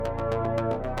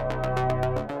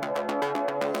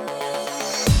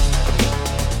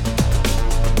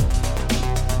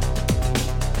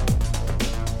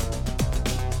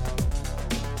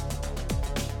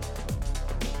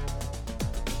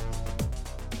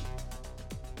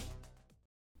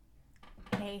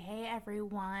Hey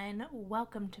everyone.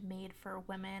 Welcome to Made for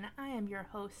Women. I am your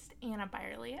host, Anna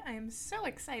Byerly. I am so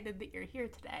excited that you're here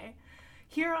today.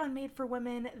 Here on Made for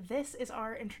Women, this is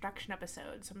our introduction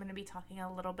episode. So I'm going to be talking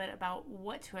a little bit about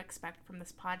what to expect from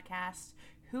this podcast,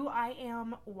 who I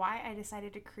am, why I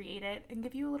decided to create it, and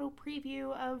give you a little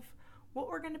preview of what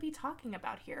we're going to be talking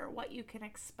about here, what you can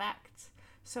expect.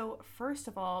 So first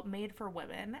of all, Made for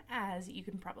Women, as you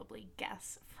can probably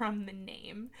guess from the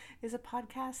name, is a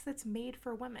podcast that's made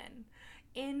for women.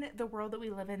 In the world that we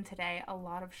live in today, a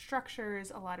lot of structures,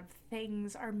 a lot of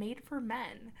things are made for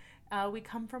men. We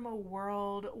come from a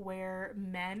world where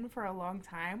men, for a long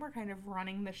time, were kind of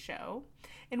running the show.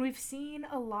 And we've seen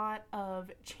a lot of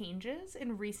changes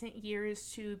in recent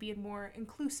years to be more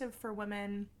inclusive for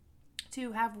women,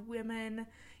 to have women,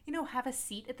 have a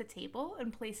seat at the table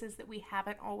in places that we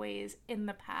haven't always in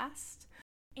the past.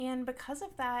 And because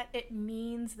of that, it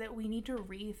means that we need to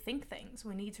rethink things.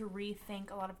 We need to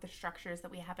rethink a lot of the structures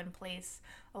that we have in place,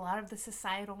 a lot of the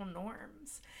societal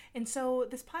norms. And so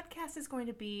this podcast is going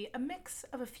to be a mix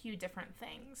of a few different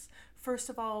things. First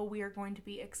of all, we are going to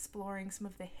be exploring some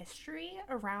of the history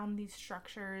around these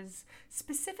structures,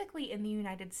 specifically in the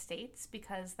United States,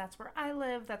 because that's where I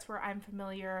live, that's where I'm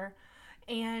familiar.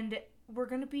 And we're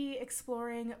going to be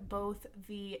exploring both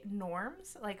the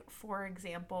norms, like, for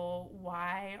example,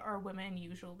 why are women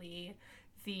usually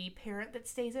the parent that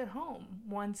stays at home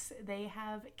once they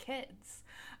have kids?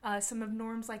 Some of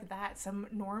norms like that, some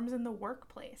norms in the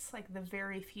workplace, like the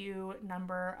very few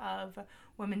number of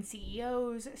women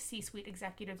CEOs, C-suite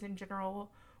executives in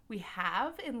general we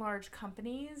have in large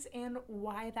companies, and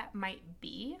why that might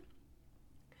be.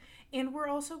 And we're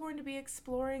also going to be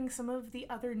exploring some of the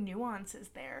other nuances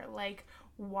there, like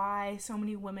why so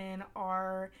many women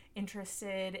are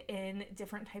interested in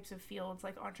different types of fields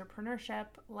like entrepreneurship,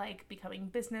 like becoming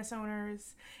business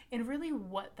owners, and really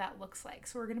what that looks like.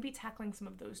 So we're going to be tackling some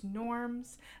of those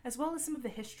norms as well as some of the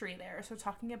history there. So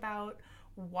talking about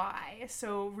why.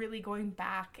 So really going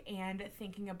back and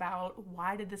thinking about,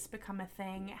 why did this become a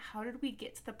thing? How did we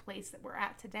get to the place that we're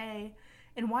at today?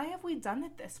 And why have we done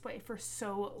it this way for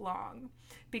so long?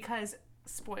 Because,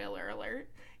 spoiler alert,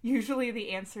 usually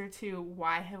the answer to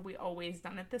why have we always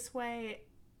done it this way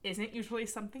isn't usually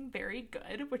something very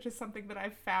good, which is something that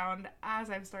I've found as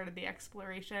I've started the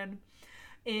exploration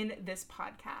in this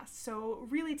podcast. So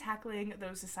really tackling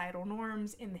those societal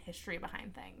norms and the history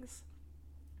behind things.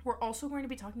 We're also going to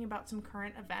be talking about some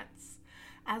current events.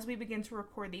 As we begin to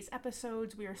record these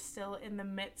episodes, we are still in the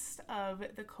midst of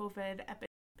the COVID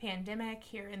pandemic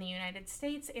here in the United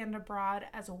States and abroad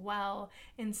as well.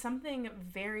 And something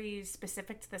very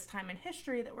specific to this time in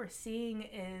history that we're seeing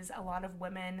is a lot of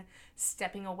women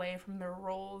stepping away from their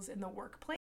roles in the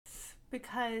workplace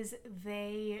because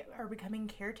they are becoming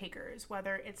caretakers,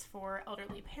 whether it's for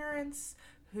elderly parents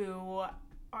who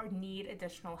need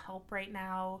additional help right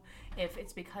now, if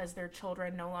it's because their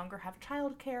children no longer have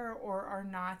childcare or are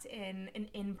not in an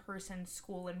in-person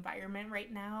school environment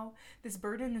right now. This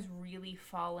burden is really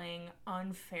falling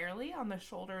unfairly on the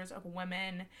shoulders of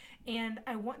women, and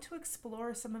I want to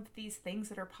explore some of these things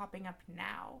that are popping up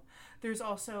now. There's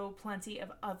also plenty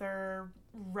of other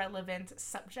relevant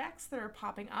subjects that are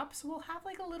popping up, so we'll have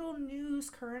like a little news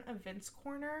current events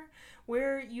corner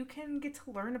where you can get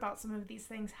to learn about some of these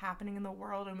things happening in the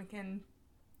world, and we can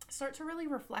start to really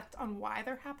reflect on why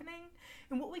they're happening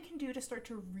and what we can do to start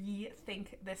to rethink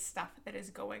this stuff that is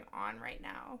going on right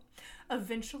now.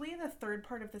 Eventually, the third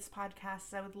part of this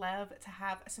podcast, I would love to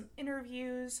have some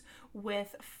interviews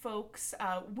with folks,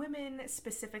 women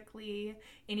specifically,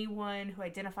 anyone who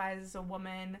identifies as a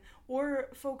woman, or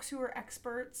folks who are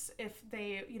experts if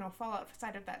they, fall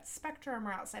outside of that spectrum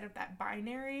or outside of that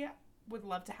binary. Would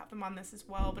love to have them on this as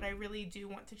well, but I really do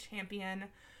want to champion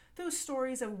those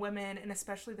stories of women, and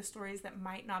especially the stories that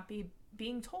might not be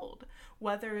being told,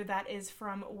 whether that is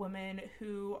from women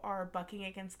who are bucking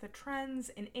against the trends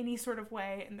in any sort of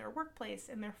way in their workplace,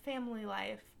 in their family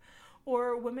life,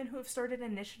 or women who have started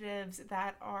initiatives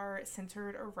that are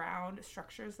centered around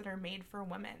structures that are made for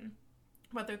women.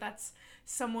 Whether that's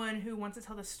someone who wants to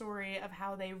tell the story of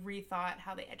how they rethought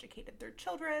how they educated their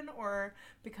children or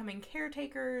becoming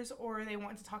caretakers, or they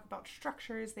want to talk about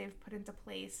structures they've put into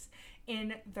place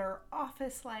in their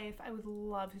office life, I would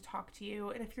love to talk to you.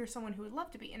 And if you're someone who would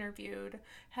love to be interviewed,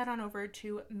 head on over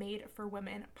to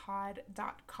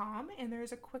madeforwomenpod.com and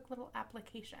there's a quick little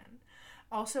application.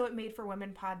 Also at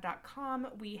madeforwomenpod.com,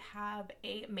 we have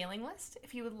a mailing list.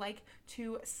 If you would like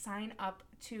to sign up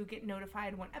to get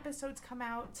notified when episodes come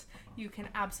out, you can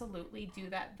absolutely do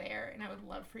that there, and I would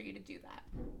love for you to do that.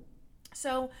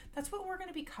 So that's what we're going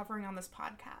to be covering on this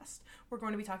podcast. We're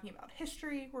going to be talking about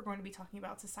history, we're going to be talking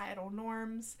about societal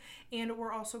norms, and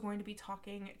we're also going to be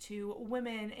talking to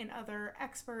women and other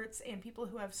experts and people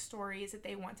who have stories that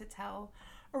they want to tell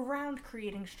around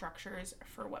creating structures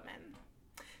for women.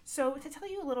 So to tell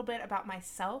you a little bit about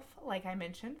myself, like I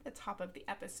mentioned at the top of the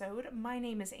episode, my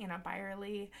name is Anna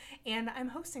Byerly, and I'm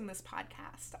hosting this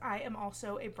podcast. I am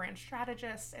also a brand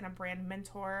strategist and a brand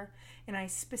mentor, and I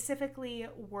specifically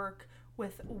work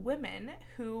with women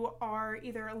who are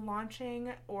either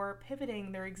launching or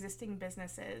pivoting their existing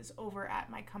businesses over at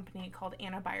my company called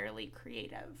Anna Byerly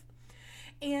Creative.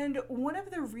 And one of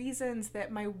the reasons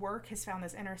that my work has found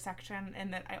this intersection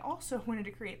and that I also wanted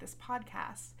to create this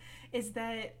podcast is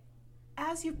that,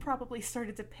 as you've probably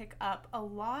started to pick up, a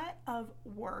lot of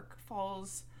work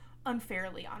falls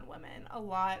unfairly on women. A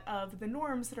lot of the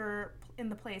norms that are in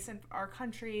the place in our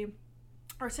country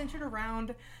are centered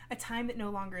around a time that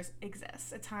no longer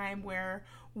exists, a time where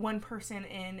one person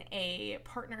in a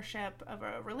partnership of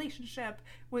a relationship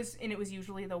and it was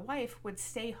usually the wife, would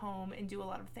stay home and do a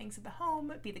lot of things at the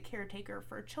home, be the caretaker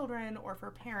for children or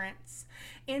for parents.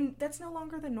 And that's no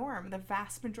longer the norm. The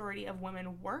vast majority of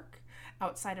women work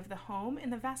outside of the home,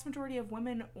 and the vast majority of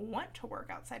women want to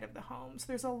work outside of the home. So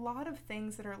there's a lot of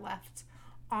things that are left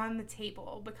on the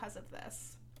table because of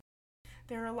this.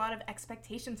 There are a lot of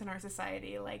expectations in our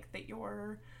society, like that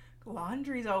your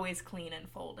laundry's always clean and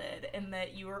folded, and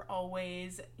that you are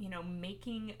always,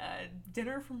 making a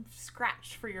dinner from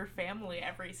scratch for your family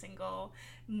every single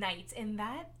night. And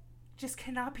that just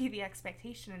cannot be the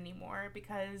expectation anymore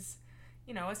because,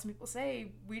 as some people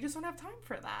say, we just don't have time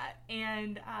for that.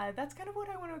 And that's kind of what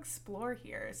I want to explore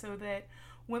here, so that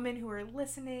women who are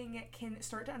listening can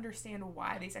start to understand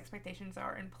why these expectations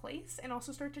are in place and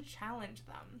also start to challenge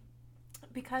them.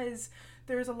 Because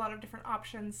there's a lot of different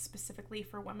options specifically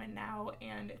for women now,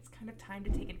 and it's kind of time to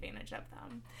take advantage of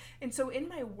them. And so in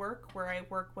my work, where I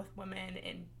work with women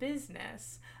in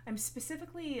business, I'm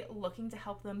specifically looking to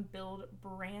help them build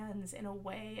brands in a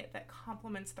way that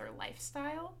complements their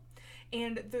lifestyle.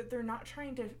 And they're not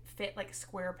trying to fit like a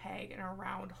square peg in a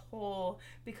round hole,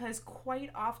 because quite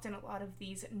often a lot of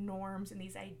these norms and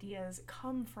these ideas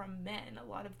come from men. A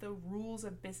lot of the rules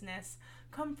of business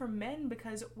come from men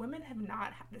because women have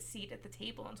not had a seat at the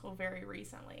table until very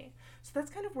recently. So that's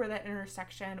kind of where that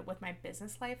intersection with my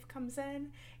business life comes in,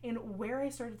 and where I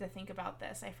started to think about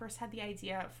this. I first had the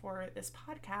idea for this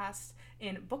podcast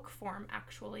in book form,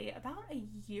 actually, about a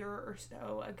year or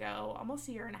so ago, almost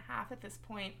a year and a half at this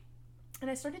point. And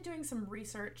I started doing some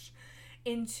research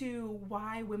into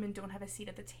why women don't have a seat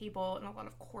at the table in a lot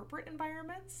of corporate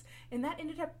environments. And that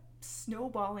ended up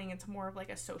snowballing into more of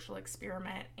like a social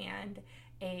experiment and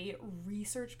a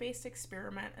research-based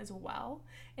experiment as well.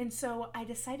 And so I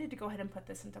decided to go ahead and put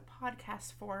this into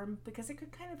podcast form because it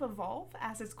could kind of evolve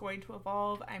as it's going to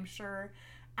evolve. I'm sure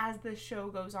as the show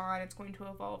goes on, it's going to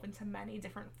evolve into many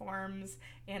different forms,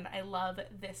 and I love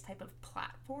this type of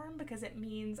platform because it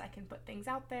means I can put things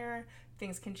out there,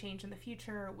 things can change in the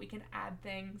future, we can add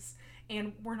things,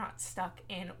 and we're not stuck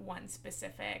in one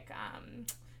specific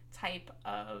type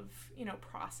of,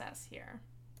 process here.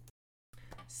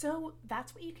 So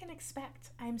that's what you can expect.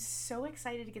 I'm so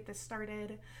excited to get this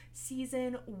started.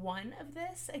 Season 1 of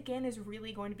this, again, is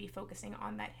really going to be focusing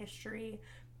on that history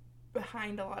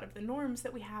behind a lot of the norms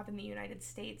that we have in the United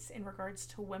States in regards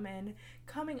to women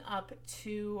coming up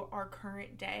to our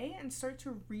current day, and start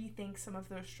to rethink some of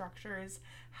those structures,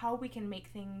 how we can make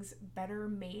things better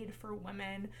made for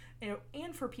women,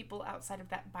 and for people outside of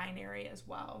that binary as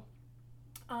well.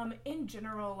 In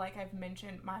general, like I've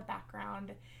mentioned, my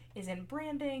background is in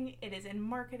branding, it is in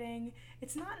marketing.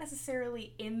 It's not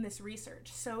necessarily in this research.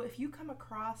 So if you come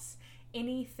across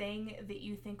anything that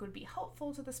you think would be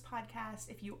helpful to this podcast,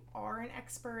 if you are an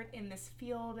expert in this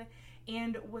field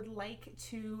and would like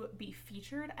to be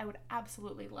featured, I would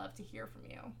absolutely love to hear from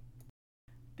you.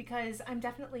 Because I'm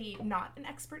definitely not an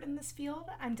expert in this field.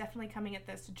 I'm definitely coming at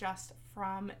this just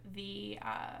from the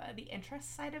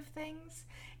interest side of things,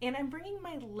 and I'm bringing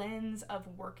my lens of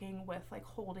working with like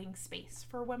holding space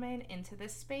for women into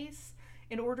this space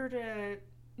in order to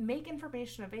make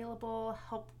information available,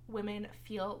 help women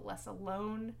feel less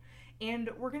alone. And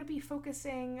we're going to be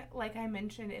focusing, like I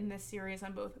mentioned in this series,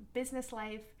 on both business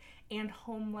life and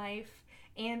home life.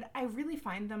 And I really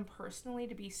find them personally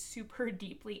to be super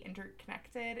deeply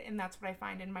interconnected, and that's what I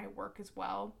find in my work as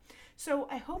well. So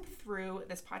I hope through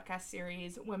this podcast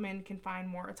series, women can find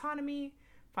more autonomy,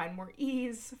 find more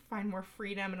ease, find more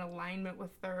freedom and alignment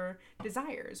with their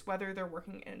desires, whether they're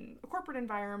working in a corporate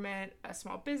environment, a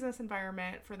small business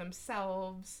environment for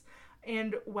themselves,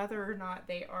 and whether or not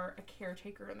they are a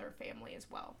caretaker in their family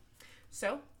as well.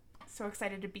 So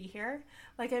excited to be here.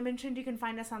 Like I mentioned, you can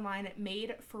find us online at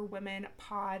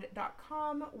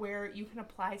madeforwomenpod.com, where you can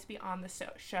apply to be on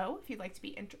the show if you'd like to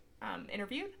be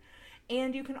interviewed.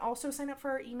 And you can also sign up for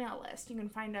our email list. You can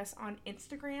find us on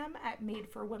Instagram at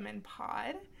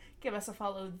madeforwomenpod. Give us a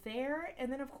follow there.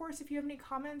 And then, of course, if you have any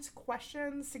comments,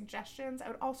 questions, suggestions, I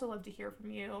would also love to hear from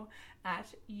you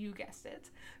at, you guessed it,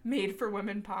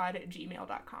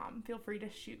 madeforwomenpod@gmail.com. Feel free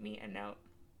to shoot me a note.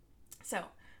 So,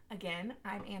 again,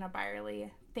 I'm Anna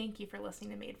Byerly. Thank you for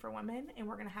listening to Made for Women, and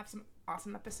we're going to have some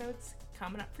awesome episodes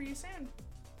coming up for you soon.